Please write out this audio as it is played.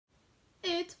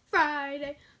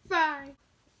Friday, Friday.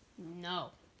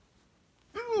 No.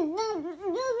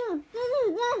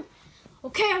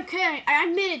 Okay, I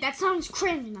admit it. That sounds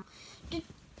cringe now.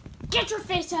 Get your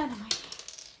face out of my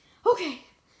face. Okay.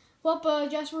 Well,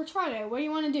 Jasper, it's Friday. What do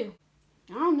you want to do?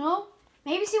 I don't know.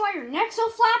 Maybe see why your neck's so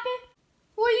floppy?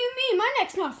 What do you mean? My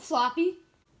neck's not floppy.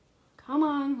 Come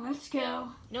on, let's go.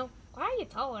 No, why are you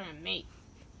taller than me?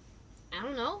 I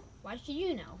don't know. Why should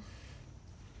you know?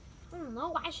 I don't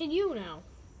know. Why should you know?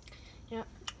 Yeah,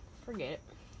 forget it.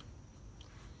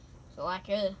 So, like,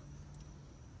 aren't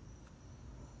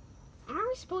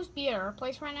we supposed to be at our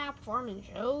place right now performing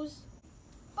shows?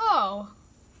 Oh.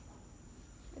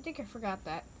 I think I forgot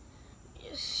that.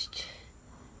 Just...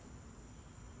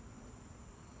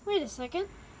 Wait a second.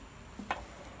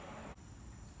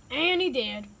 And he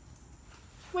did.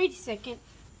 Wait a second.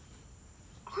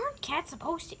 Aren't cats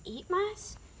supposed to eat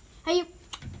mice? Hey, you.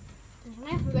 There's an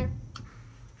answer there.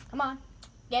 Come on.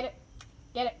 Get it.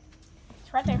 Get it.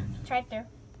 It's right there. It's right there.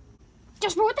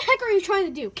 Jasper, what the heck are you trying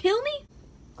to do? Kill me?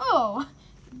 Oh,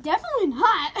 definitely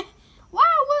not. Why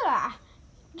would I?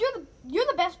 You're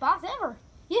the best boss ever.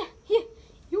 Yeah,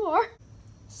 you are.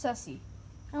 Sussy.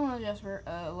 I don't know, Jasper.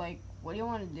 What do you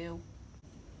want to do?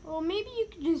 Well, maybe you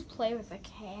could just play with a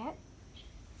cat.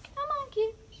 Come on,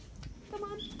 kitty. Come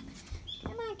on.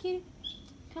 Come on, kitty.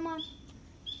 Come on.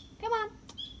 Come on.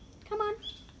 Come on.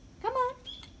 Come on.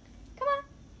 Come on.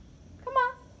 Come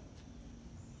on.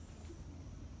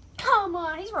 Come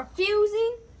on. He's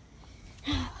refusing.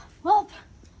 Well,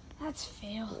 that's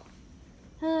fail.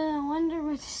 Wonder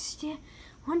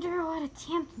what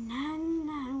attempt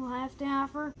 9 will have to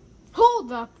offer.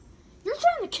 Hold up. You're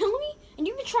trying to kill me? And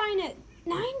you've been trying it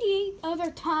 98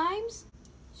 other times?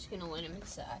 Just gonna let him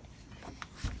inside.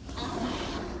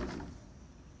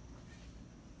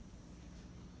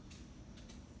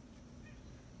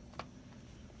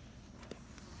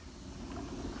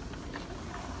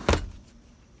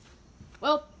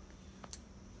 Well,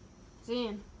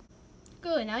 Zan.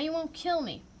 Good, now you won't kill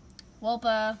me. Well,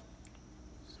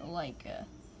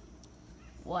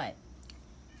 what?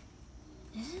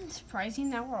 Isn't it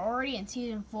surprising that we're already in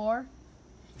season 4?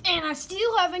 And I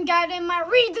still haven't gotten my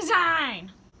redesign!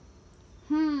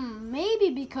 Maybe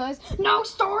because no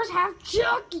stores have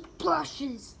Chucky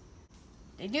plushes.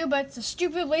 They do, but it's the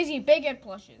stupid, lazy, big-head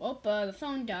plushes. Well, the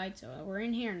phone died, so we're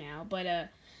in here now, but,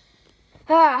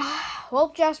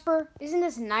 well, Jasper, isn't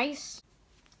this nice?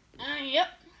 Yep,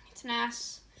 it's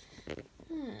nice.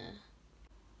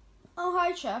 Oh,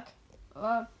 hi, Chuck.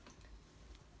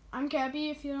 I'm Cappy,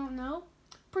 if you don't know.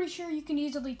 Pretty sure you can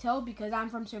easily tell because I'm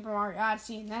from Super Mario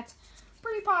Odyssey, and that's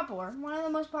pretty popular. One of the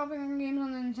most popular games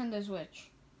on the Nintendo Switch.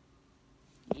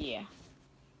 Yeah.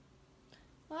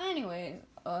 Well, anyways,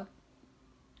 I'm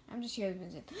just here to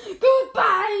visit.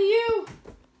 Goodbye, you!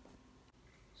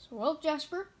 So, well,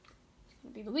 Jasper, it's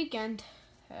gonna be the weekend.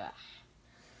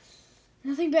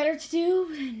 Nothing better to do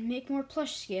than make more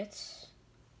plush skits.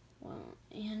 Well,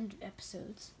 and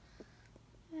episodes.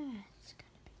 It's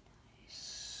gonna be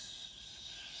nice.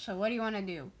 So what do you want to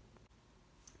do?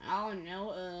 I don't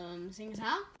know, sing a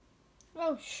song?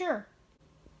 Oh, sure.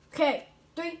 Okay,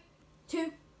 3,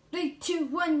 2,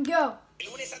 1, go.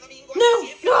 No!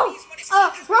 Wrong song!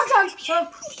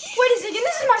 Wait a second,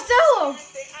 this is Marcelo!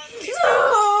 No!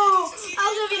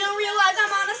 Also, if you don't realize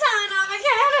I'm on a sign of a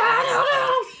cat,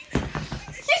 no!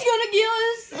 He's gonna kill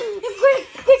us! Quick!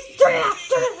 Turn it off!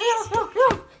 No!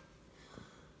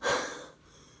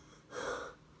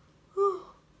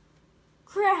 Oh,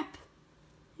 crap.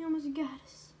 He almost got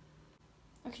us.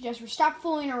 Okay, Jasper, stop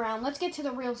fooling around. Let's get to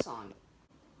the real song.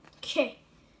 Okay.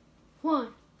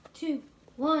 1, 2,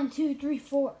 1, 2, 3,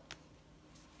 4.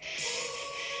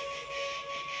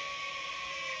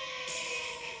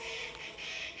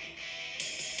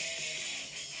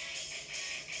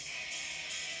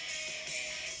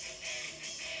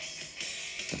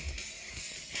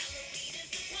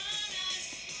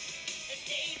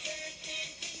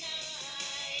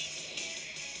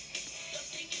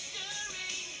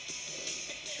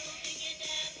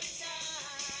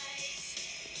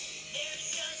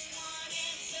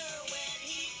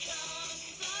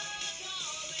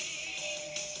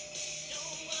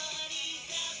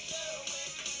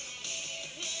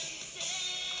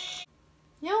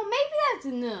 You know, maybe that's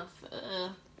enough.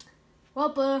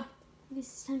 Well, I guess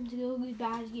it's time to go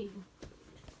goodbye to you.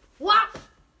 What?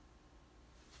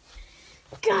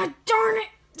 God darn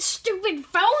it! Stupid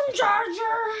phone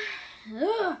charger!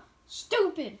 Ugh,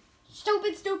 stupid.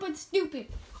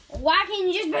 Why can't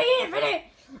you just be infinite?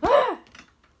 Ugh.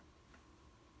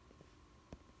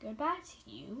 Goodbye to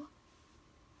you.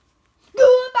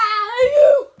 Goodbye,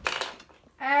 you!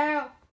 Ow.